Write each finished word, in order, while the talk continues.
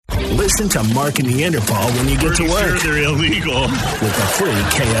Listen to Mark and Neanderthal when you get to work. Sure they're illegal. With the free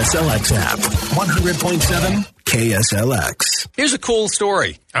KSLX app. 100.7 KSLX. Here's a cool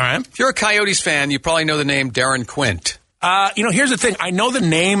story. All right. If you're a Coyotes fan, you probably know the name Darren Quint. Here's the thing. I know the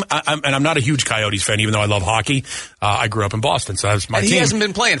name, and I'm not a huge Coyotes fan, even though I love hockey. I grew up in Boston, so that's my and team. He hasn't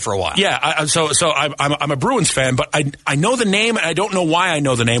been playing for a while. Yeah, so I'm a Bruins fan, but I know the name, and I don't know why I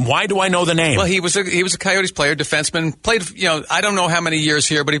know the name. Why do I know the name? Well, he was a Coyotes player, defenseman. Played, I don't know how many years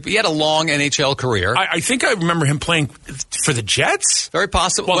here, but he had a long NHL career. I think I remember him playing for the Jets. Very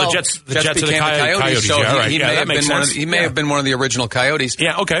possible. Well, the Jets became the Coyotes. So yeah, right. he may have been he may have been one of the original Coyotes.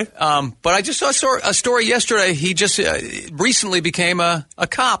 Yeah, okay. But I just saw a story yesterday. He just recently became a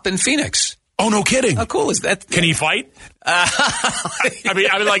cop in Phoenix. Oh, no kidding. How cool is that? Can he fight? I mean,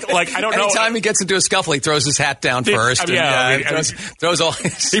 like I don't know. Anytime he gets into a scuffle, he throws his hat down first. Throws all.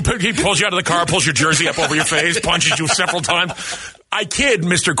 He pulls you out of the car, pulls your jersey up over your face, punches you several times. I kid,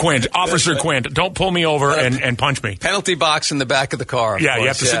 Mr. Quint, Officer Quint. Don't pull me over and punch me. Penalty box in the back of the car. Yeah, you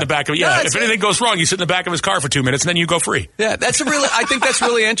have to sit in the back of it. Yeah, if anything goes wrong, you sit in the back of his car for 2 minutes, and then you go free. Yeah, I think that's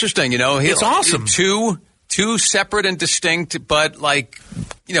really interesting. It's awesome. Two separate and distinct, but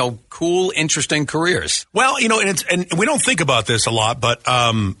cool, interesting careers. Well, and we don't think about this a lot, but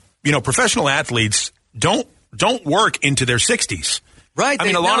professional athletes don't work into their 60s. Right. I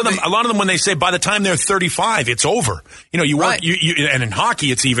mean, a lot of them, when they say by the time they're 35, it's over. You work, and in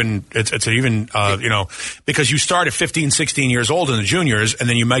hockey, it's even, because you start at 15, 16 years old in the juniors, and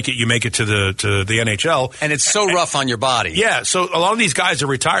then you make it to the NHL. And it's so rough on your body. Yeah. So a lot of these guys are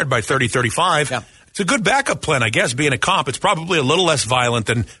retired by 30, 35. Yeah. It's a good backup plan, I guess, being a comp. It's probably a little less violent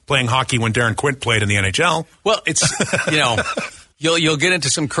than playing hockey when Darren Quint played in the NHL. Well, it's, you'll get into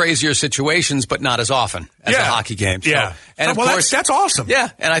some crazier situations, but not as often as a hockey game. So, yeah. And of course, that's awesome. Yeah.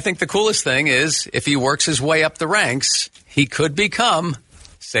 And I think the coolest thing is if he works his way up the ranks, he could become,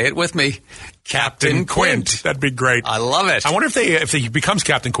 say it with me, Captain Quint. That'd be great. I love it. I wonder if he becomes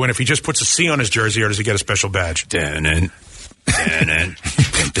Captain Quint, if he just puts a C on his jersey, or does he get a special badge? You're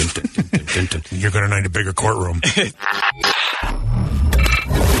going to need a bigger courtroom. It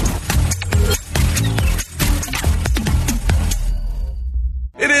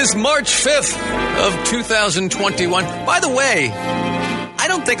is March 5th of 2021. By the way, I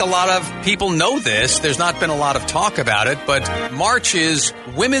don't think a lot of people know this. There's not been a lot of talk about it, but March is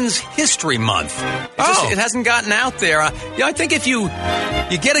Women's History Month. It hasn't gotten out there. I think if you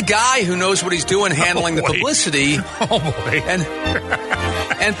get a guy who knows what he's doing handling the publicity,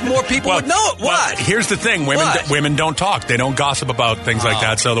 and more people would know it. What? Here's the thing. Women don't talk. They don't gossip about things like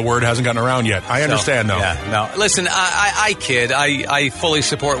that, so the word hasn't gotten around yet. I understand, though. Yeah, no. Listen, I kid. I fully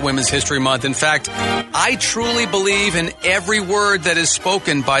support Women's History Month. In fact, I truly believe in every word that is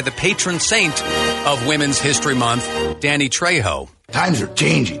spoken by the patron saint of Women's History Month, Danny Trejo. Times are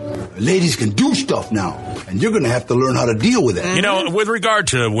changing. Ladies can do stuff now, and you're going to have to learn how to deal with it. Mm-hmm. With regard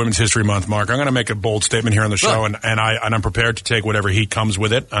to Women's History Month, Mark, I'm going to make a bold statement here on the show, and I'm prepared to take whatever heat comes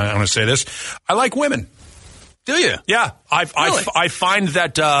with it. I want to say this. I like women. Do you? Yeah. I find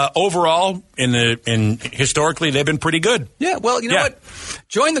that overall, in historically, they've been pretty good. Yeah, well, you know what?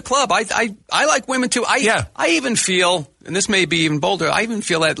 Join the club. I like women, too. I even feel, and this may be even bolder, I even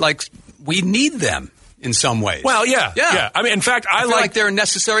feel that, we need them. In some ways. Well, yeah. I mean, in fact, I feel like they're a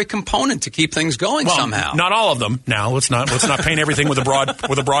necessary component to keep things going somehow. Not all of them. Now, let's not paint everything with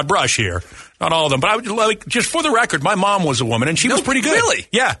a broad brush here. Not all of them, but I would just for the record, my mom was a woman and she was pretty good. Really?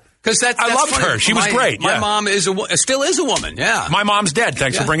 Yeah. Because I loved her. She was great. My mom still is a woman. Yeah. My mom's dead.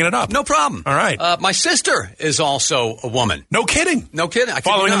 Thanks for bringing it up. No problem. All right. My sister is also a woman. No kidding.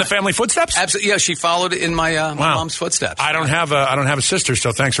 Following in the family footsteps. Absolutely. Yeah, she followed in my mom's footsteps. I don't have a sister,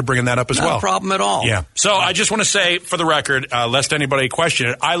 so thanks for bringing that up as well. No problem at all. Yeah. So I just want to say, for the record, lest anybody question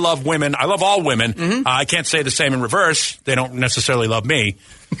it, I love women. I love all women. Mm-hmm. I can't say the same in reverse. They don't necessarily love me.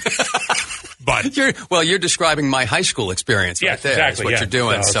 But you're describing my high school experience right there. Exactly. That's what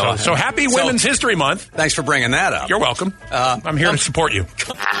you're doing. So happy Women's History Month. Thanks for bringing that up. You're welcome. I'm here to support you.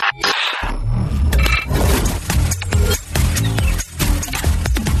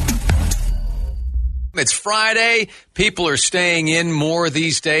 It's Friday. People are staying in more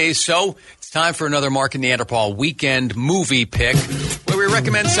these days, so it's time for another Mark and Neanderthal weekend movie pick, where we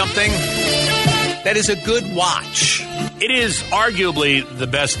recommend something that is a good watch. It is arguably the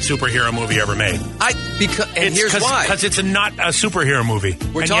best superhero movie ever made. Here's why. Because it's not a superhero movie.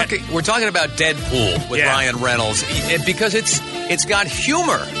 We're talking about Deadpool with Ryan Reynolds, because it's got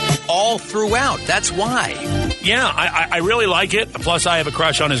humor. all throughout. That's why. Yeah, I really like it. Plus, I have a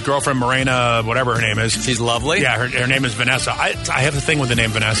crush on his girlfriend, Morena, whatever her name is. She's lovely. Yeah, her name is Vanessa. I have a thing with the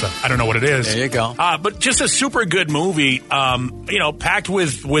name Vanessa. I don't know what it is. There you go. But just a super good movie, packed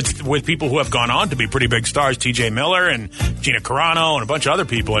with people who have gone on to be pretty big stars. T.J. Miller and Gina Carano and a bunch of other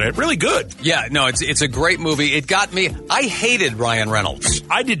people in it. Really good. Yeah, no, it's a great movie. It got me. I hated Ryan Reynolds.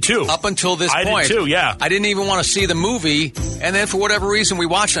 I did too. Up until this point. I did too, yeah. I didn't even want to see the movie, and then for whatever reason we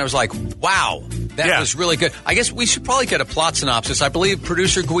watched it, and I was like, wow, that was really good. I guess we should probably get a plot synopsis. I believe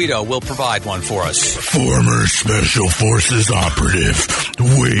producer Guido will provide one for us. Former Special Forces operative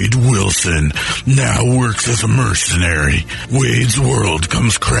Wade Wilson now works as a mercenary. Wade's world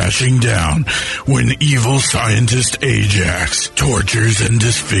comes crashing down when evil scientist Ajax tortures and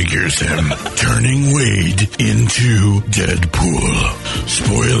disfigures him, turning Wade into Deadpool.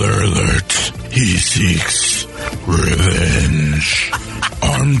 Spoiler alert, he seeks revenge.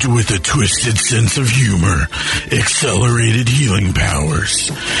 Armed with a twisted sense of humor, accelerated healing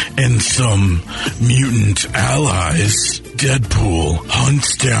powers, and some mutant allies, Deadpool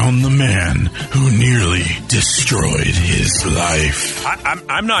hunts down the man who nearly destroyed his life.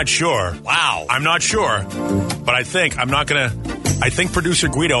 I'm not sure. Wow. I'm not sure. But I think producer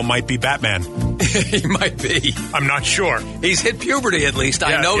Guido might be Batman. He might be. I'm not sure. He's hit puberty, at least.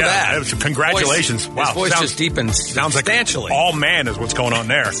 I know that. Congratulations. His voice just deepens substantially. Like all man is what's going on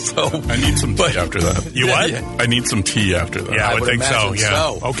there. So, I need some tea after that. You what? Yeah. I need some tea after that. Yeah, I would think so. Yeah.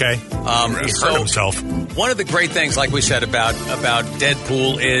 So. Okay. He hurt himself. One of the great things, like we said about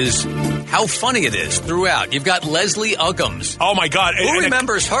Deadpool, is how funny it is throughout. You've got Leslie Uggams. Oh my God! Who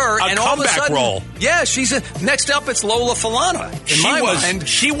remembers her? And all of a sudden, role. Yeah, she's next up. It's Lola Falana. In my mind,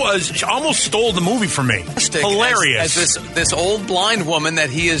 she almost stole the movie from me. Hilarious as this old blind woman that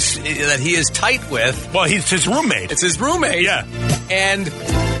he is tight with. Well, he's his roommate. It's his roommate. Yeah, and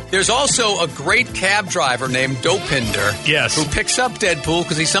there's also a great cab driver named Dopinder. Yes, who picks up Deadpool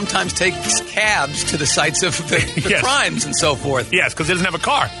because he sometimes takes cabs to the sites of the crimes and so forth. Yes, because he doesn't have a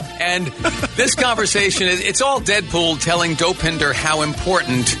car. And this conversation it's all Deadpool telling Dopinder how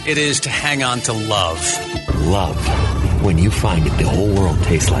important it is to hang on to love. Love. When you find it, the whole world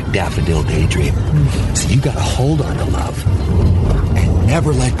tastes like Daffodil Daydream. So you gotta hold on to love. And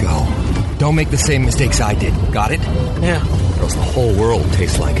never let go. Don't make the same mistakes I did. Got it? Yeah. Or else the whole world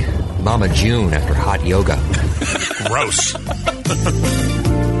tastes like Mama June after hot yoga. Gross.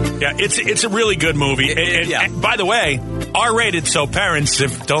 Yeah, it's a really good movie. And by the way, R-rated, so parents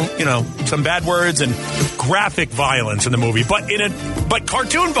don't, some bad words and graphic violence in the movie, but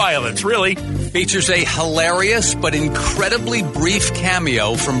cartoon violence, really. Features a hilarious but incredibly brief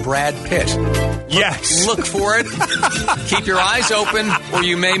cameo from Brad Pitt. Yes. Look for it. Keep your eyes open or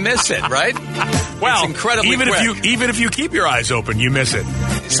you may miss it, right? Well, it's incredibly even if you keep your eyes open, you miss it.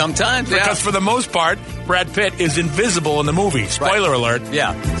 Sometimes, because for the most part, Brad Pitt is invisible in the movie. Spoiler alert.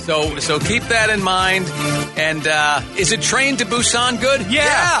 Yeah. So keep that in mind. And is it Train to Busan good?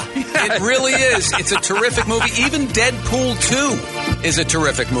 Yeah. It really is. It's a terrific movie. Even Deadpool 2 is a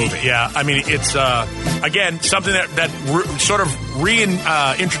terrific movie. Yeah. I mean, it's again something that sort of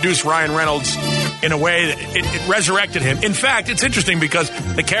reintroduced Ryan Reynolds in a way that it resurrected him. In fact, it's interesting because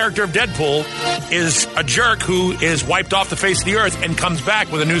the character of Deadpool is a jerk who is wiped off the face of the earth and comes back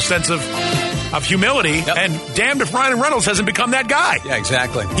with a new sense of humility. Yep. And damned if Ryan Reynolds hasn't become that guy. Yeah,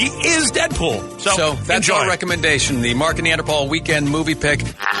 exactly. He is Deadpool. So that's enjoy. Our recommendation, the Mark and Neanderthal Weekend Movie Pick.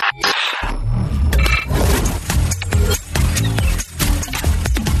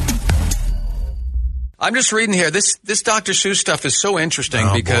 I'm just reading here. This Dr. Seuss stuff is so interesting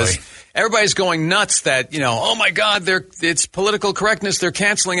because everybody's going nuts that, oh my God, it's political correctness. They're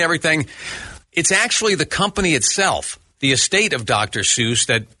canceling everything. It's actually the company itself, the estate of Dr. Seuss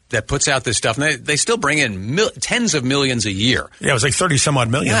that puts out this stuff. And they still bring in tens of millions a year. Yeah, it was like 30 some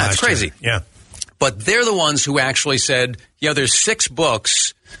odd million. Yeah, it's crazy. Year. Yeah. But they're the ones who actually said, there's 6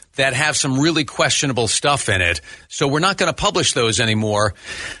 books that have some really questionable stuff in it. So we're not going to publish those anymore.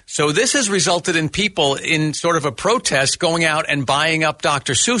 So this has resulted in people in sort of a protest going out and buying up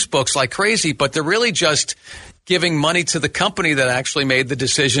Dr. Seuss books like crazy, but they're really just giving money to the company that actually made the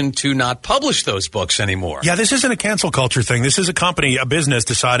decision to not publish those books anymore. Yeah, this isn't a cancel culture thing. This is a company, a business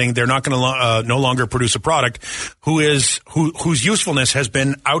deciding they're not going to no longer produce a product whose usefulness has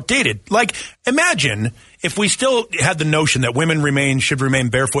been outdated. Like, imagine if we still had the notion that women should remain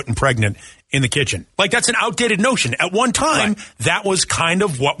barefoot and pregnant in the kitchen. Like, that's an outdated notion. At one time, that was kind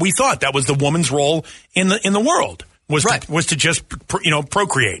of what we thought. That was the woman's role in the world. was Right. to just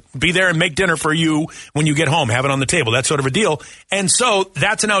procreate, be there and make dinner for you when you get home, have it on the table, that sort of a deal. And so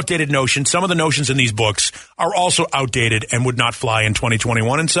that's an outdated notion. Some of the notions in these books are also outdated and would not fly in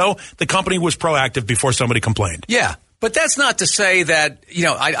 2021. And so the company was proactive before somebody complained. Yeah. But that's not to say that,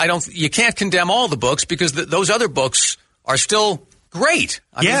 you can't condemn all the books because those other books are still great.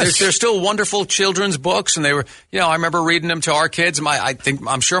 I mean, they're still wonderful children's books, and they were, I remember reading them to our kids.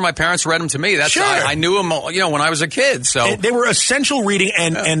 I'm sure my parents read them to me. That's sure. I knew them, when I was a kid. So they were essential reading,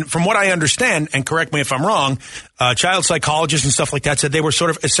 and from what I understand, and correct me if I'm wrong, child psychologists and stuff like that said they were sort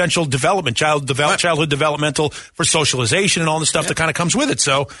of essential development, childhood developmental for socialization and all the stuff that kind of comes with it.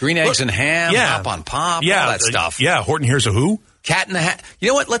 So Green Eggs and Ham, Hop on Pop, all that stuff. Yeah, Horton Hears a Who. Cat in the Hat. You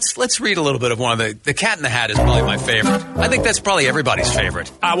know what? Let's read a little bit of one of the Cat in the Hat is probably my favorite. I think that's probably everybody's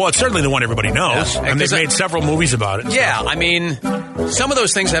favorite. Well, it's certainly the one everybody knows, and they've made several movies about it. Yeah, I mean, some of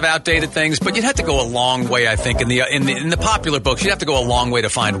those things have outdated things, but you'd have to go a long way. I think in the popular books, you'd have to go a long way to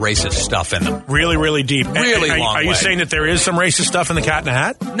find racist stuff in them. Really, really deep. Really long. Are you saying that there is some racist stuff in the Cat in the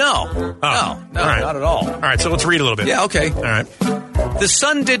Hat? No, not at all. All right, so let's read a little bit. Yeah, okay. All right. The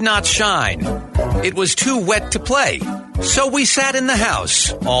sun did not shine. It was too wet to play. So we sat in the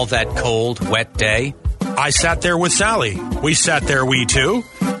house all that cold, wet day. I sat there with Sally. We sat there, we two.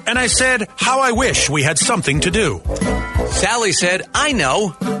 And I said, how I wish we had something to do. Sally said, I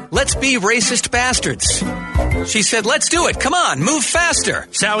know. Let's be racist bastards. She said, let's do it. Come on, move faster.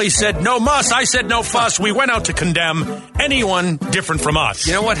 Sally said, no muss. I said, no fuss. We went out to condemn anyone different from us.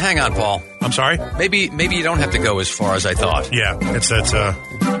 You know what? Hang on, Paul. I'm sorry? Maybe you don't have to go as far as I thought. Yeah, it's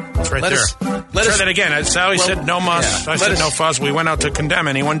right there. Try that again. Sally said, no muss. I said, no fuss. We went out to condemn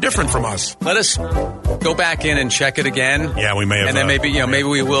anyone different from us. Let us go back in and check it again. Yeah, we may have. And then maybe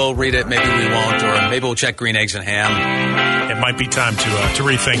we will read it. Maybe we won't. Or maybe we'll check Green Eggs and Ham. It might be time to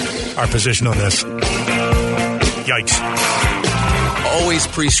rethink our position on this. Yikes. Always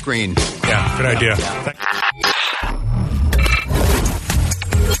pre-screened. Yeah, good idea.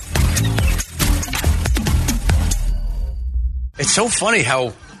 It's so funny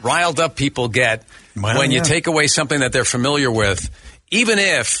how riled up people get when you take away something that they're familiar with, even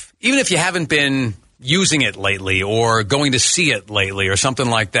if you haven't been using it lately or going to see it lately or something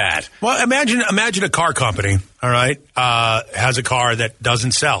like that. Well, imagine a car company, all right, has a car that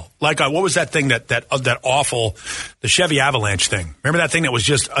doesn't sell. Like, what was that thing that awful, the Chevy Avalanche thing? Remember that thing that was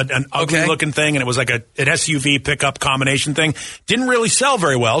just an ugly-looking thing, and it was like an SUV pickup combination thing? Didn't really sell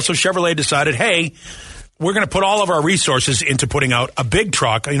very well, so Chevrolet decided, hey, we're going to put all of our resources into putting out a big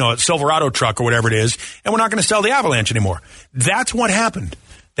truck, a Silverado truck or whatever it is, and we're not going to sell the Avalanche anymore. That's what happened.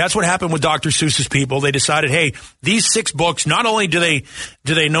 That's what happened with Dr. Seuss's people. They decided, hey, these 6 books, not only do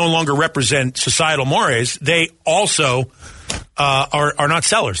they no longer represent societal mores, they also are not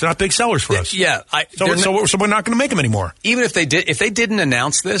sellers. They're not big sellers for us. Yeah. So we're not going to make them anymore. Even if they didn't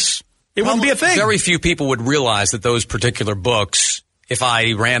announce this, it wouldn't be a thing. Very few people would realize that those particular books, if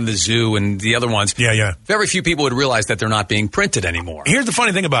I ran the zoo and the other ones, very few people would realize that they're not being printed anymore. Here's the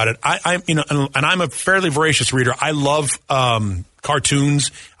funny thing about it. I'm a fairly voracious reader. I love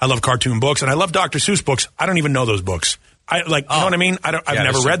cartoons. I love cartoon books, and I love Dr. Seuss books. I don't even know those books. You know what I mean? I've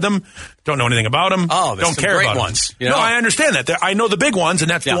never read them. Don't know anything about them. Oh, don't care great about ones. No, I understand that. I know the big ones,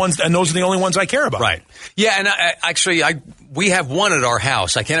 and that's the ones, and those are the only ones I care about. Right. Yeah, and we have one at our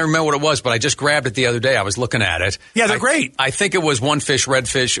house. I can't remember what it was, but I just grabbed it the other day. I was looking at it. Yeah, they're great. I think it was One Fish, Red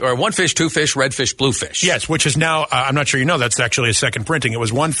Fish, or One Fish, Two Fish, Red Fish, Blue Fish. Yes, which is now, I'm not sure you know, that's actually a second printing. It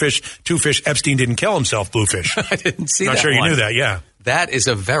was One Fish, Two Fish, Epstein Didn't Kill Himself, Blue Fish. I didn't see that. Not sure you knew that, yeah. That is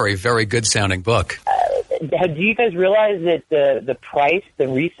a very, very good sounding book. Do you guys realize that the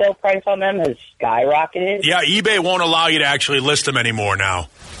resale price on them has skyrocketed? Yeah, eBay won't allow you to actually list them anymore now.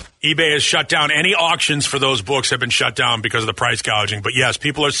 eBay has shut down. Any auctions for those books have been shut down because of the price gouging. But yes,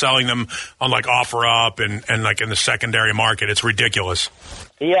 people are selling them on like OfferUp and like in the secondary market. It's ridiculous.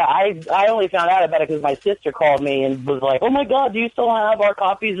 Yeah, I only found out about it because my sister called me and was like, "Oh my God, do you still have our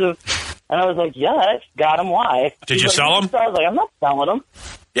copies of?" And I was like, "Yes, got them. Why?" Did you sell them? I was like, "I'm not selling them."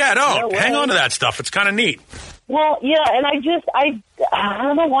 Yeah, no, hang on to that stuff. It's kind of neat. Well, yeah, and I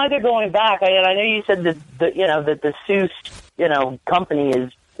don't know why they're going back. I know you said that the Seuss company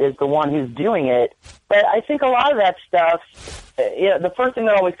is the one who's doing it, but I think a lot of that stuff. The first thing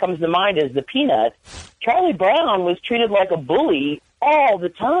that always comes to mind is the Peanuts. Charlie Brown was treated like a bully all the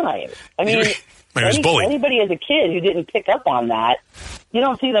time. I mean, anybody as a kid who didn't pick up on that, you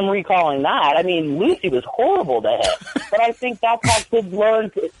don't see them recalling that. I mean, Lucy was horrible to him, but I think that's how kids learn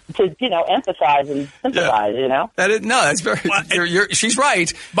to empathize and sympathize. That's very. She's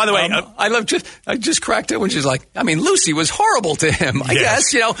right. By the way, I just cracked it when she's like, I mean, Lucy was horrible to him. I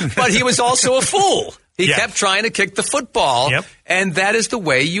guess but he was also a fool. He Yeah. kept trying to kick the football, Yep. and that is the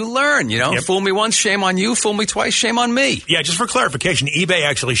way you learn. Yep. Fool me once, shame on you. Fool me twice, shame on me. Yeah, just for clarification, eBay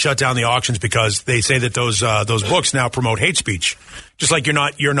actually shut down the auctions because they say that those books now promote hate speech. Just like you're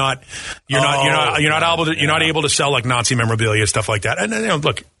not able to sell like Nazi memorabilia, stuff like that. And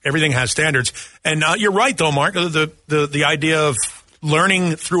look, everything has standards. And you're right though, Mark. The idea of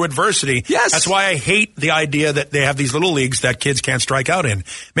learning through adversity. Yes. That's why I hate the idea that they have these little leagues that kids can't strike out in.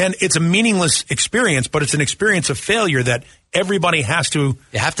 Man, it's a meaningless experience, but it's an experience of failure that everybody has to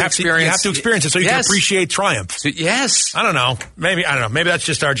experience it so you can appreciate triumph. Yes. I don't know. Maybe that's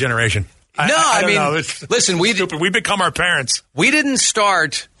just our generation. I don't know. Listen, We become our parents.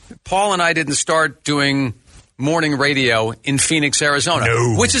 Paul and I didn't start doing morning radio in Phoenix, Arizona,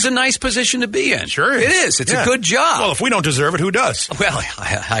 which is a nice position to be in. Sure is. It is. It's a good job. Well, if we don't deserve it, who does? Well,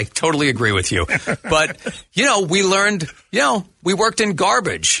 I totally agree with you. But, we learned, we worked in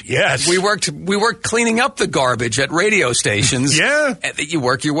garbage. Yes. We worked cleaning up the garbage at radio stations. Yeah. And you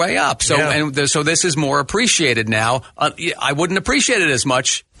work your way up. So, so this is more appreciated now. I wouldn't appreciate it as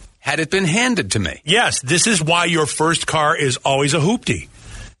much had it been handed to me. Yes. This is why your first car is always a hoopty.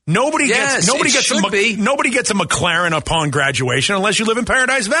 Nobody gets a McLaren upon graduation unless you live in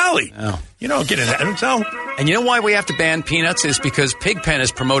Paradise Valley. Oh. Get in that. So. And you know why we have to ban peanuts is because Pigpen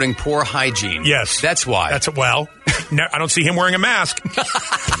is promoting poor hygiene. Yes. That's why. I don't see him wearing a mask.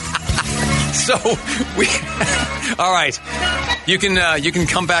 So all right. You can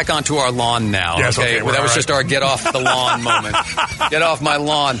come back onto our lawn now. Yes, okay, Well, that was just our get off the lawn moment. Get off my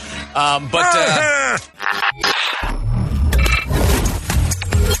lawn.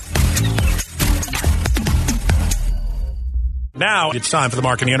 Now it's time for the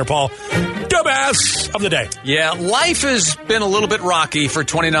Mark and Neanderthal dumbass of the day. Yeah, life has been a little bit rocky for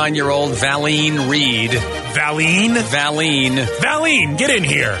 29-year-old Valeen Reed. Valeen, get in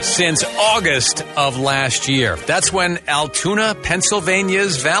here. Since August of last year. That's when Altoona,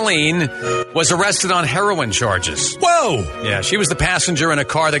 Pennsylvania's Valeen was arrested on heroin charges. Whoa! Yeah, she was the passenger in a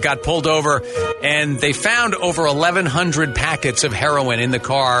car that got pulled over, and they found over 1,100 packets of heroin in the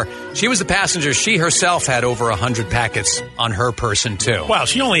car. She was the passenger. She herself had over 100 packets on her person, too. Well,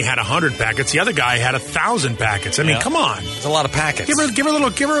 she only had 100 packets. The other guy had 1,000 packets. I mean, come on. It's a lot of packets. Give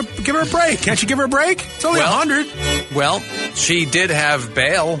her a break. Can't you give her a break? It's only 100. Well, she did have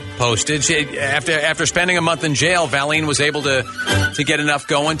bail posted. After spending a month in jail, Valeen was able to get enough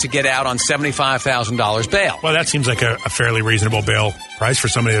going to get out on $75,000 bail. Well, that seems like a fairly reasonable bail price for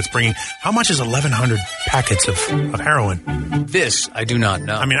somebody that's bringing. How much is 1,100 packets of heroin? This I do not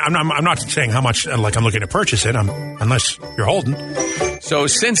know. I mean, I'm not saying how much. Like I'm looking to purchase it. Unless you're holding. So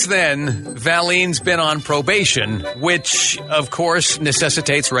since then, Valeen's been on probation, which, of course,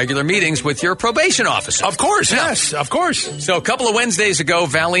 necessitates regular meetings with your probation officer. Of course, yes, of course. So a couple of Wednesdays ago,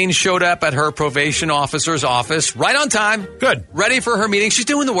 Valeen showed up at her probation officer's office right on time. Good. Ready for her meeting. She's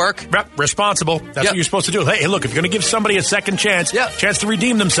doing the work. Responsible. That's what you're supposed to do. Hey, look, if you're going to give somebody a second chance, chance to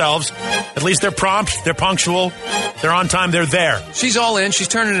redeem themselves, at least they're prompt, they're punctual, they're on time, they're there. She's all in. She's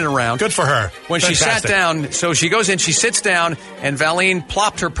turning it around. Good for her. When she sat down, so she goes in, she sits down, and Valeen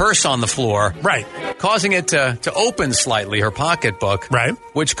plopped her purse on the floor. Right. Causing it to open slightly, her pocketbook. Right.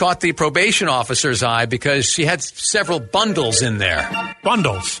 Which caught the probation officer's eye because she had several bundles in there.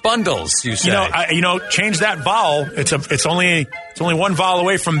 Bundles, you say. Change that vowel. It's only one vowel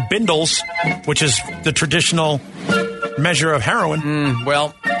away from bindles, which is the traditional measure of heroin.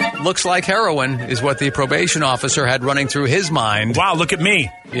 Well, looks like heroin is what the probation officer had running through his mind. Wow, look at me.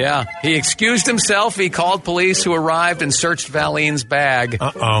 Yeah. He excused himself. He called police who arrived and searched Valeen's bag.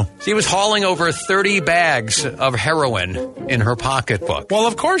 Uh-oh. She was hauling over 30 bags of heroin in her pocketbook. Well,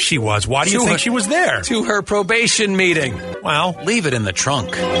 of course she was. Why do you think she was there? To her probation meeting. Well, leave it in the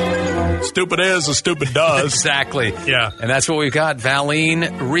trunk. Stupid is as stupid does. Exactly. Yeah. And that's what we've got.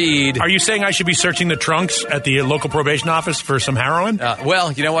 Valeen Reed. Are you saying I should be searching the trunks at the local probation office for some heroin?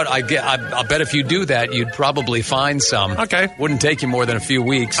 Well, you know what? I'll bet if you do that, you'd probably find some. Okay. Wouldn't take you more than a few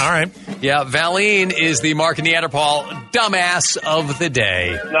weeks. All right. Yeah, Valeen is the Mark and Neanderthal dumbass of the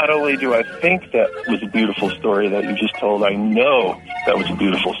day. Not only do I think that was a beautiful story that you just told, I know that was a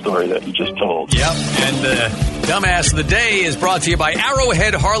beautiful story that you just told. Yep, and the dumbass of the day is brought to you by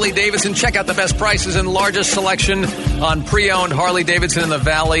Arrowhead Harley-Davidson. Check out the best prices and largest selection on pre-owned Harley-Davidson in the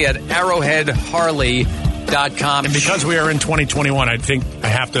Valley at arrowheadharley.com. And because we are in 2021, I think I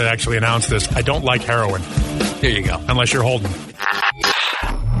have to actually announce this. I don't like heroin. Here you go. Unless you're holding.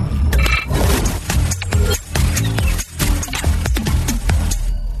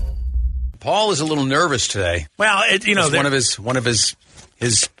 Paul is a little nervous today. Well, one of his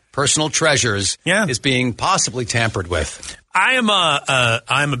personal treasures is being possibly tampered with. I'm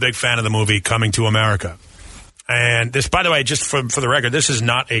a big fan of the movie Coming to America. And this, by the way, just for the record, this is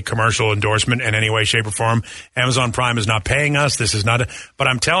not a commercial endorsement in any way, shape, or form. Amazon Prime is not paying us. This is not but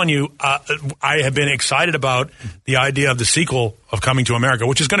I'm telling you, I have been excited about the idea of the sequel of Coming to America,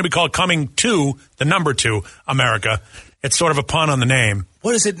 which is going to be called Coming to the number 2 America. It's sort of a pun on the name.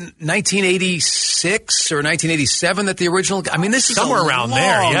 What is it, 1986 or 1987 that the original... I mean, this is somewhere around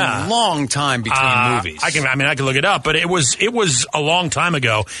there, yeah. Long time between movies. I can look it up, but it was a long time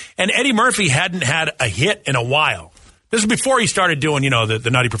ago. And Eddie Murphy hadn't had a hit in a while. This is before he started doing, the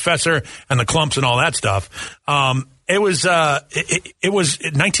Nutty Professor and the Clumps and all that stuff. It was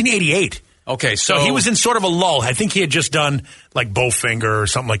 1988. Okay, so he was in sort of a lull. I think he had just done like Bowfinger or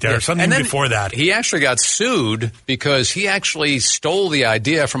something like that, or something before that. He actually got sued because he actually stole the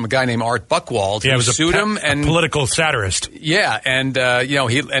idea from a guy named Art Buchwald. Yeah, who it was sued him a political satirist. Yeah, and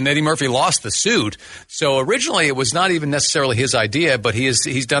and Eddie Murphy lost the suit. So originally it was not even necessarily his idea, but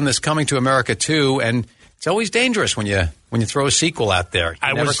he's done this Coming to America too, and it's always dangerous when you throw a sequel out there.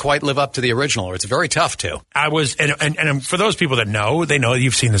 You never quite live up to the original, or it's very tough to. And for those people that know, they know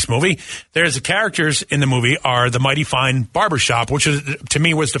you've seen this movie. There's the characters in the movie are the Mighty Fine Barbershop, which is, to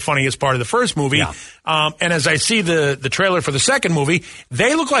me, was the funniest part of the first movie. Yeah. And as I see the trailer for the second movie,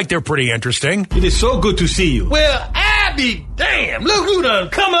 they look like they're pretty interesting. It is so good to see you. Well, I be damn. Look who done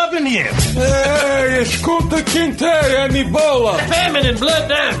come up in here. Hey, it's Kunta Kinte and Ebola. Famine and Blood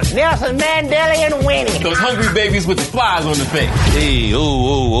Diamond. Nelson Mandela and Winnie. Those hungry babies with the flies on the face. Hey,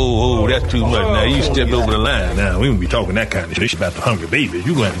 that's too much. Now, you stepped over the line. Now, we won't be talking that kind of shit about the hungry babies.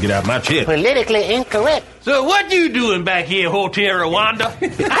 You're going to have to get out of my chair. Politically incorrect. So what you doing back here, Hotel Rwanda?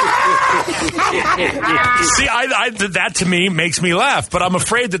 See, that to me makes me laugh, but I'm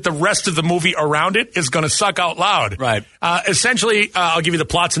afraid that the rest of the movie around it is going to suck out loud. Right. Essentially, I'll give you the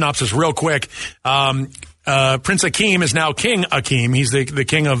plot synopsis real quick. Prince Akeem is now King Akeem. He's the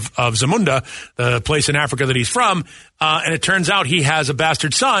king of Zamunda, the place in Africa that he's from. And it turns out he has a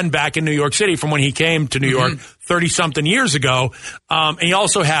bastard son back in New York City from when he came to New York 30-something years ago. And he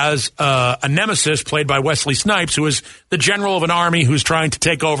also has a nemesis played by Wesley Snipes, who is the general of an army who's trying to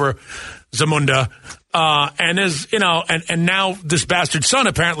take over Zamunda. And now this bastard son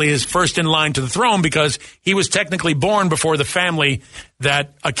apparently is first in line to the throne because he was technically born before the family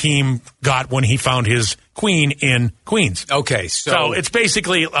that Akeem got when he found his queen in Queens. Okay, so it's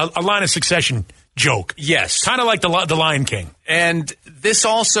basically a line of succession joke. Yes. Kind of like the Lion King. And this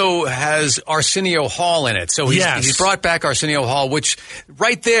also has Arsenio Hall in it. So he's brought back Arsenio Hall, which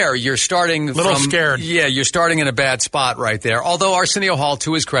right there you're starting a little scared. Yeah, you're starting in a bad spot right there. Although Arsenio Hall,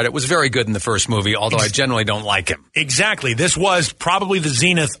 to his credit, was very good in the first movie, although I generally don't like him. Exactly. This was probably the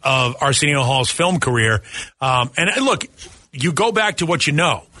zenith of Arsenio Hall's film career. And look, you go back to what you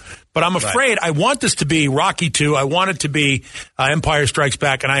know. But I'm afraid I want this to be Rocky 2. I want it to be Empire Strikes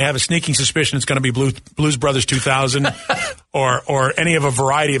Back, and I have a sneaking suspicion it's going to be Blues Brothers 2000 or any of a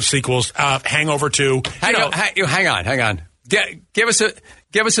variety of sequels. Hangover 2. Hang on. Give us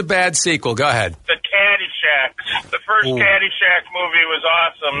a bad sequel. Go ahead. The Caddyshack. The first Caddyshack movie was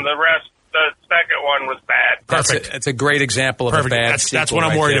awesome. The rest. The second one was bad. Perfect. It's a great example of a bad sequel. That's what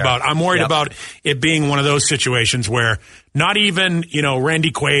I'm worried about. I'm worried about it being one of those situations where not even,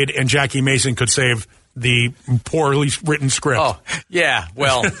 Randy Quaid and Jackie Mason could save the poorly written script. Oh, yeah.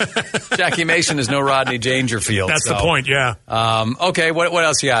 Well, Jackie Mason is no Rodney Dangerfield. That's the point, yeah. Okay, what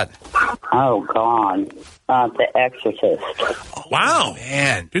else you got? Oh, God. The Exorcist. Oh, wow.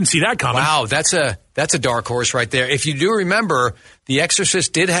 Man. Didn't see that coming. Wow, that's a dark horse right there. If you do remember, The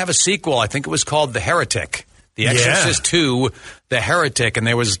Exorcist did have a sequel. I think it was called The Heretic. The Exorcist 2, The Heretic, and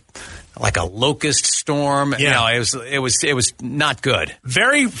there was like a locust storm. Yeah. It was not good.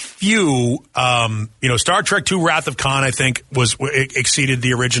 Very few, Star Trek II Wrath of Khan, I think, exceeded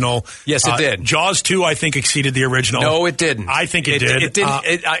the original. Yes, it did. Jaws 2, I think, exceeded the original. No, it didn't. I think it did. It didn't.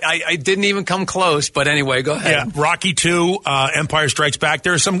 It didn't even come close, but anyway, go ahead. Yeah, Rocky 2, Empire Strikes Back.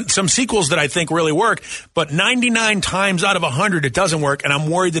 There are some sequels that I think really work, but 99 times out of 100 it doesn't work, and I'm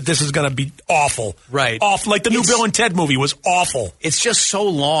worried that this is going to be awful. Right. Awful. Like the new Bill and Ted movie was awful. It's just so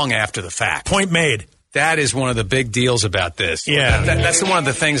long after the fact. Point made. That is one of the big deals about this. Yeah. That's one of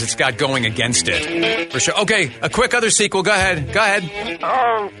the things that's got going against it. For sure. Okay, a quick other sequel. Go ahead.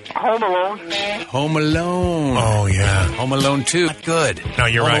 Home Alone. Home Alone. Oh, yeah. Home Alone 2. Not good. No,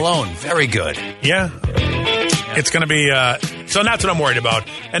 you're right. Home Alone. Very good. Yeah. It's going to be... so that's what I'm worried about.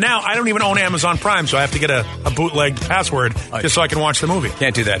 And now I don't even own Amazon Prime, so I have to get a bootleg password just so I can watch the movie.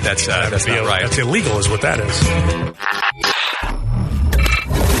 Can't do that. That's not right. That's illegal is what that is.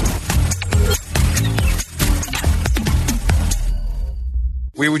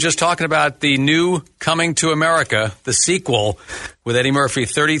 We were just talking about the new Coming to America, the sequel with Eddie Murphy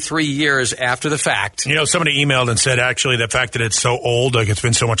 33 years after the fact. You know, somebody emailed and said, actually, the fact that it's so old, like it's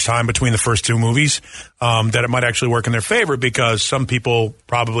been so much time between the first two movies, that it might actually work in their favor because some people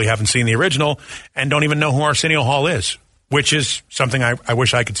probably haven't seen the original and don't even know who Arsenio Hall is. Which is something I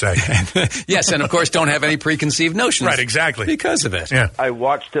wish I could say. Yes, and of course don't have any preconceived notions. Right, exactly. Because of it. Yeah. I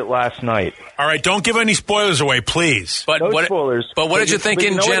watched it last night. All right, don't give any spoilers away, please. But no spoilers. But what did you think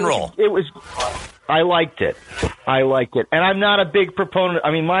in general? It was I liked it. And I'm not a big proponent.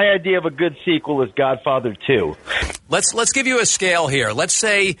 I mean, my idea of a good sequel is Godfather 2. Let's give you a scale here. Let's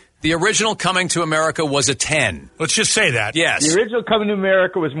say the original Coming to America was a 10. Let's just say that. Yes. The original Coming to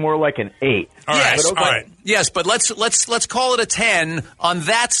America was more like an 8. All right. Yes. All right. Yes, but let's call it a 10. On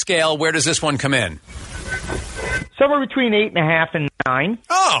that scale, where does this one come in? Somewhere between 8.5 and 9.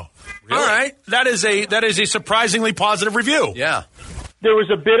 Oh, really? All right. That is a surprisingly positive review. Yeah. There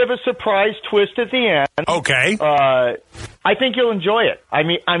was a bit of a surprise twist at the end. Okay. I think you'll enjoy it. I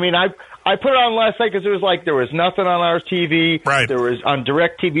mean, I put it on last night because there was nothing on our TV. Right. There was on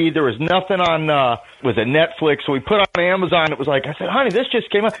DirecTV. There was nothing on was it Netflix. So we put it on Amazon. It was like, I said, honey, this just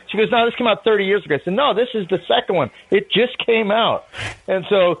came out. She goes, no, this came out 30 years ago. I said, no, this is the second one. It just came out. And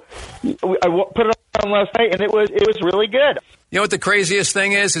so I put it on last night, and it was really good. You know what the craziest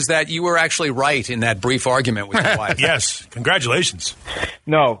thing is that you were actually right in that brief argument with your wife. Yes. Congratulations.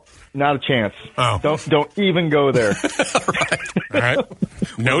 No. Not a chance. Oh. Don't even go there. All right.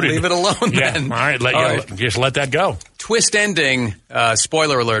 Noted. We'll leave it alone yeah. then. All right. Just let that go. Twist ending.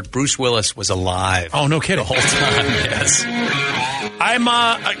 Spoiler alert. Bruce Willis was alive. Oh, no kidding. The whole time. Yes. I'm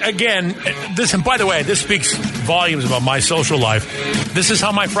again. This, and by the way, this speaks volumes about my social life. This is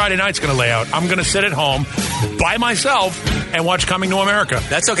how my Friday night's going to lay out. I'm going to sit at home by myself and watch Coming to America.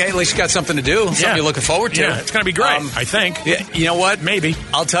 That's okay. At least you got something to do. Something you're looking forward to. Yeah, it's going to be great. I think. Yeah, you know what? Maybe.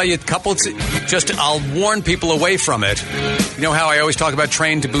 I'll tell you a couple. I'll warn people away from it. You know how I always talk about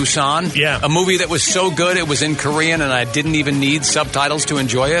Train to Busan? Yeah. A movie that was so good it was in Korean and I didn't even need subtitles to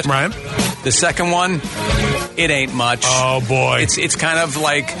enjoy it. Right. The second one, it ain't much. Oh boy. It's kind of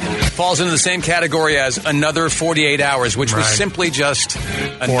like falls into the same category as Another 48 Hours, which was simply just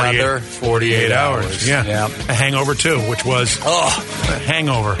another 48 hours. Yeah. A Hangover 2, which was a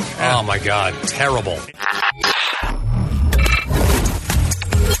hangover. Yeah. Oh my God, terrible.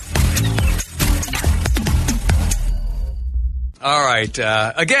 All right.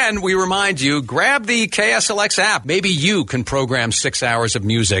 Again, we remind you, grab the KSLX app. Maybe you can program 6 hours of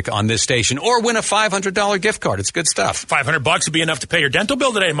music on this station or win a $500 gift card. It's good stuff. $500 would be enough to pay your dental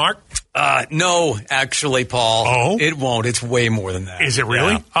bill today, Mark. No, actually, Paul. Oh? It won't. It's way more than that. Is it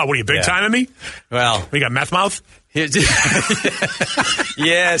really? Yeah. Oh, what are you, big time at me? Well. We got meth mouth? Yes.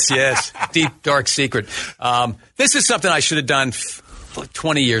 Deep, dark secret. This is something I should have done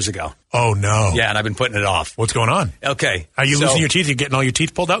 20 years ago. Oh, no. Yeah, and I've been putting it off. What's going on? Okay. Are you losing your teeth? You getting all your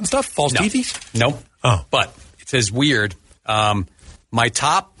teeth pulled out and stuff? False teethies? Nope. Oh. But it says weird. My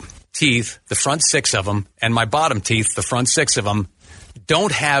top teeth, the front 6 of them, and my bottom teeth, the front 6 of them,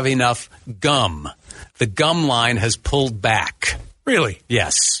 don't have enough gum. The gum line has pulled back. Really?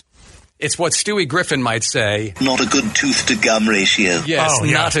 Yes. It's what Stewie Griffin might say. Not a good tooth-to-gum ratio. Yes,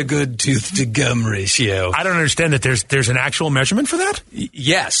 not a good tooth-to-gum ratio. I don't understand that there's an actual measurement for that?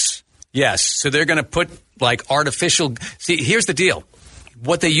 Yes. So they're going to put, artificial... See, here's the deal.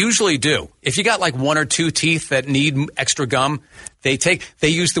 What they usually do, if you got, 1 or 2 teeth that need extra gum, they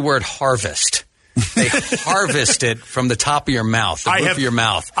use the word harvest. They harvest it from the top of your mouth, the roof of your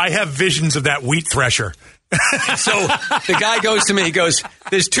mouth. I have visions of that wheat thresher. So the guy goes to me, he goes,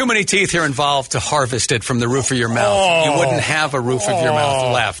 there's too many teeth here involved to harvest it from the roof of your mouth. You wouldn't have a roof of your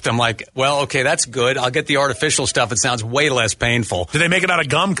mouth left. I'm like, well, okay, that's good. I'll get the artificial stuff. It sounds way less painful. Do they make it out of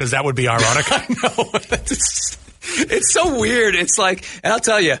gum? Because that would be ironic. I know. It's so weird. It's like, and I'll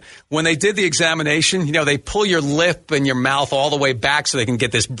tell you, when they did the examination, they pull your lip and your mouth all the way back so they can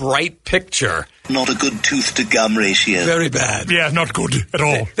get this bright picture. Not a good tooth-to-gum ratio. Very bad. Yeah, not good at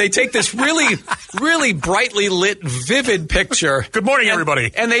all. They take this really, really brightly lit, vivid picture. Good morning,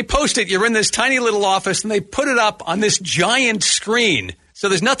 everybody. And they post it. You're in this tiny little office, and they put it up on this giant screen. So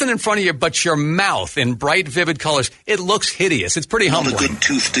there's nothing in front of you but your mouth in bright, vivid colors. It looks hideous. It's pretty humbling. Not a good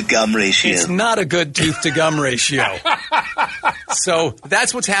tooth-to-gum ratio. It's not a good tooth-to-gum ratio. So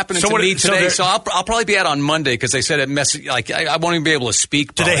that's what's happening to me today. So I'll probably be out on Monday because they said it messes. I won't even be able to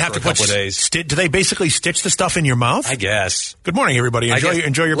speak. Do they have to put a couple of days? Do they basically stitch the stuff in your mouth? I guess. Good morning, everybody.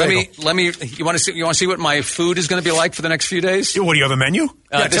 Enjoy your bagel. Let me. You want to see what my food is going to be like for the next few days? What, do you have a menu?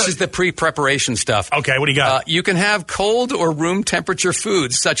 This is the pre-preparation stuff. Okay, what do you got? You can have cold or room temperature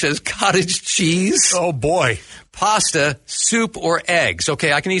foods such as cottage cheese. Oh, boy. Pasta, soup, or eggs.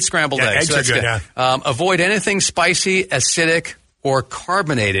 Okay, I can eat scrambled eggs. Eggs are good, yeah. Avoid anything spicy, acidic, or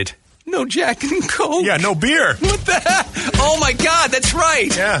carbonated. No Jack and Coke. Yeah, no beer. What the heck? Oh, my God, that's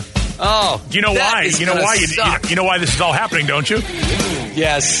right. Yeah. Oh, you know why? You know why this is all happening, don't you?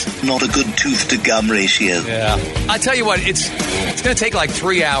 Yes. Not a good tooth to gum ratio. Yeah. I tell you what, it's going to take like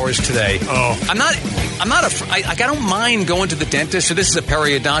 3 hours today. Oh. I don't mind going to the dentist. So this is a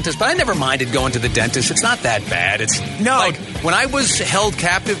periodontist, but I never minded going to the dentist. It's not that bad. It's like when I was held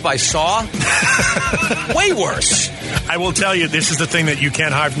captive by Saw, way worse. I will tell you, this is the thing that you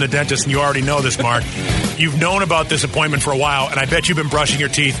can't hide from the dentist, and you already know this, Mark. You've known about this appointment for a while, and I bet you've been brushing your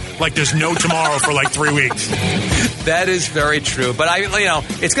teeth like there's no tomorrow for like 3 weeks. That is very true. But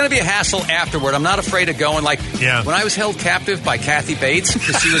it's going to be a hassle afterward. I'm not afraid of going. Like when I was held captive by Kathy Bates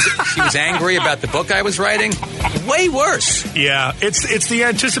because she was angry about the book I was writing. Way worse. Yeah, it's the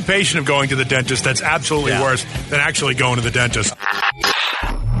anticipation of going to the dentist that's absolutely worse than actually going to the dentist.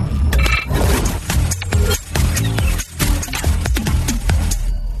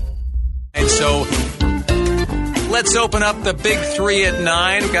 And so let's open up the big three at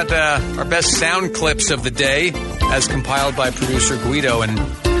 9. We've got our best sound clips of the day as compiled by producer Guido. And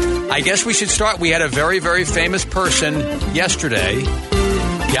I guess we should start. We had a very, very famous person yesterday.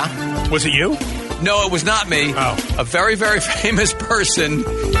 Yeah? Was it you? No, it was not me. Oh. A very, very famous person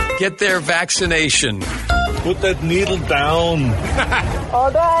get their vaccination. Put that needle down.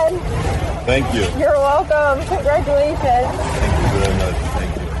 All done. Thank you. You're welcome. Congratulations. Thank you very much.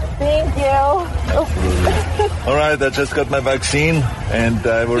 Thank you. All right, I just got my vaccine, and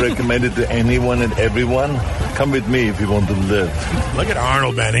I will recommend it to anyone and everyone. Come with me if you want to live. Look at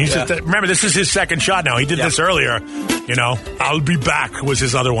Arnold, man. He's remember, this is his second shot now. He did this earlier. I'll be back was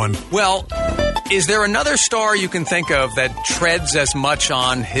his other one. Well, is there another star you can think of that treads as much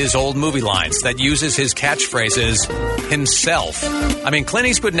on his old movie lines, that uses his catchphrases himself? I mean, Clint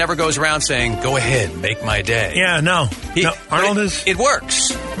Eastwood never goes around saying, "Go ahead, make my day." Yeah, no. Arnold is... It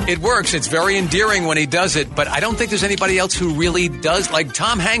works. It works. It's very endearing when he does it, but I don't think there's anybody else who really does. Like,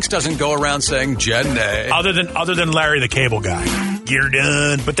 Tom Hanks doesn't go around saying, "Jenny." Other than Larry the Cable Guy. You're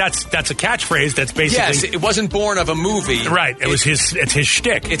done. But that's a catchphrase that's basically... Yes, it wasn't born of a movie. Right. It's his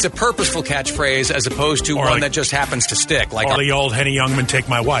shtick. It's a purposeful catchphrase as opposed to one that just happens to stick. Like the old Henny Youngman, "Take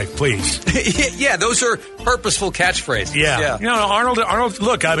my wife, please." Yeah, those are purposeful catchphrases. Yeah. Arnold,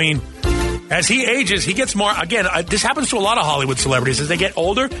 look, I mean... As he ages, he gets more... Again, this happens to a lot of Hollywood celebrities. As they get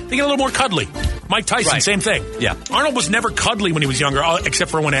older, they get a little more cuddly. Mike Tyson, same thing. Yeah. Arnold was never cuddly when he was younger,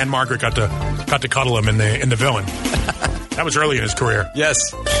 except for when Anne Margaret got to cuddle him in the Villain. That was early in his career.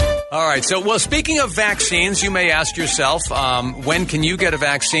 Yes. All right. So, well, speaking of vaccines, you may ask yourself, when can you get a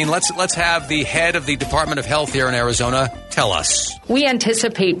vaccine? Let's have the head of the Department of Health here in Arizona tell us. We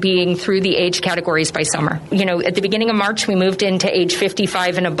anticipate being through the age categories by summer. At the beginning of March, we moved into age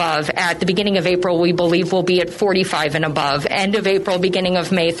 55 and above. At the beginning of April, we believe we'll be at 45 and above. End of April, beginning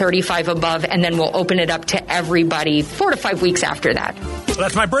of May, 35 above, and then we'll open it up to everybody 4 to 5 weeks after that. Well,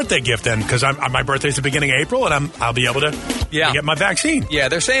 that's my birthday gift then, because my birthday's the beginning of April, and I'll be able to get my vaccine. Yeah,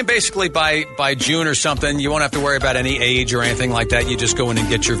 they're saying basically by June or something, you won't have to worry about any age or anything like that. You just go in and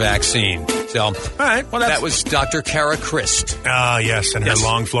get your vaccine. So, all right. Well, that was Dr. Kara Christ. Yes, and her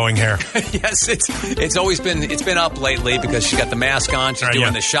long flowing hair. Yes, it's always been up lately because she's got the mask on. She's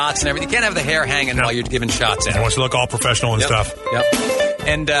doing the shots and everything. You can't have the hair hanging while you're giving shots in. She wants to look all professional and stuff. Yep.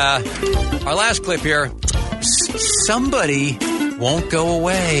 And our last clip here, somebody won't go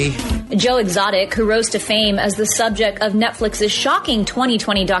away. Joe Exotic, who rose to fame as the subject of Netflix's shocking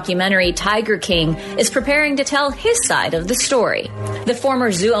 2020 documentary Tiger King, is preparing to tell his side of the story. The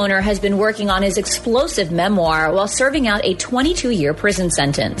former zoo owner has been working on his explosive memoir while serving out a 22-year prison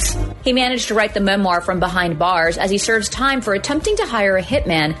sentence. He managed to write the memoir from behind bars as he serves time for attempting to hire a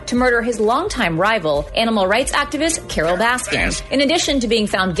hitman to murder his longtime rival, animal rights activist Carol Baskin, in addition to being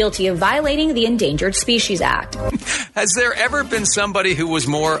found guilty of violating the Endangered Species Act. Has there ever been somebody who was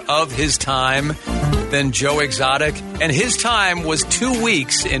more of his time than Joe Exotic? And his time was 2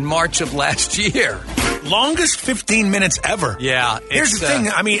 weeks in March of last year. Longest 15 minutes ever. Yeah. Here's the thing.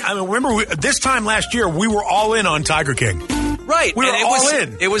 I mean, remember this time last year, we were all in on Tiger King. Right. We were all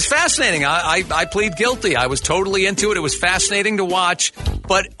in. It was fascinating. I plead guilty. I was totally into it. It was fascinating to watch.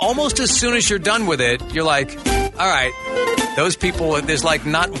 But almost as soon as you're done with it, you're like, all right, those people, there's like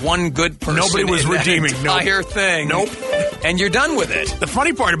not one good person. Nobody was in redeeming. That entire thing. Nope. And you're done with it. The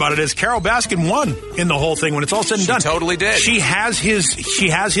funny part about it is Carol Baskin won in the whole thing when it's all said and done. She totally did. She has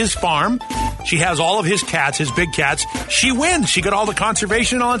his farm. She has all of his cats, his big cats. She wins. She got all the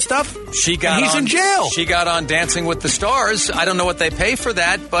conservation and all that stuff. And he's in jail. She got on Dancing with the Stars. I don't know what they pay for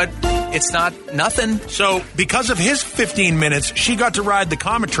that, but it's not nothing. So because of his 15 minutes, she got to ride the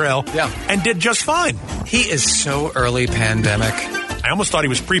Comet Trail and did just fine. He is so early pandemic. I almost thought he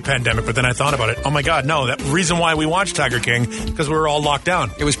was pre-pandemic, but then I thought about it. Oh, my God, no. The reason why we watched Tiger King, because we were all locked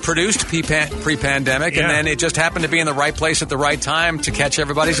down. It was produced pre-pandemic, and then it just happened to be in the right place at the right time to catch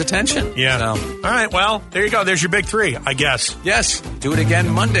everybody's attention. Yeah. So. All right, well, there you go. There's your big three, I guess. Yes. Do it again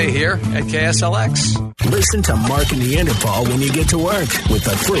Monday here at KSLX. Listen to Mark and Neanderthal when you get to work with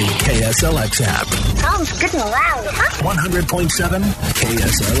the free KSLX app. Sounds good and loud, huh? 100.7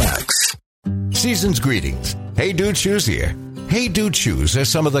 KSLX. Season's greetings. Hey Dude Shoes here. Hey Dude Shoes are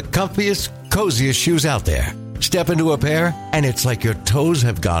some of the comfiest, coziest shoes out there. Step into a pair, and it's like your toes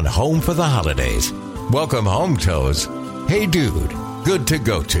have gone home for the holidays. Welcome home, toes. Hey Dude, good to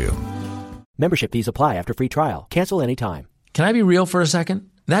go to. Membership fees apply after free trial. Cancel anytime. Can I be real for a second?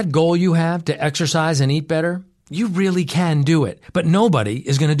 That goal you have to exercise and eat better, you really can do it. But nobody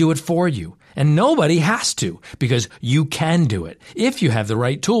is going to do it for you. And nobody has to, because you can do it if you have the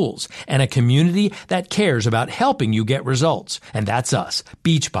right tools and a community that cares about helping you get results. And that's us,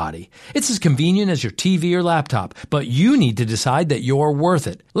 Beachbody. It's as convenient as your TV or laptop, but you need to decide that you're worth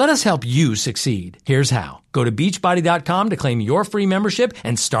it. Let us help you succeed. Here's how. Go to Beachbody.com to claim your free membership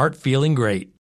and start feeling great.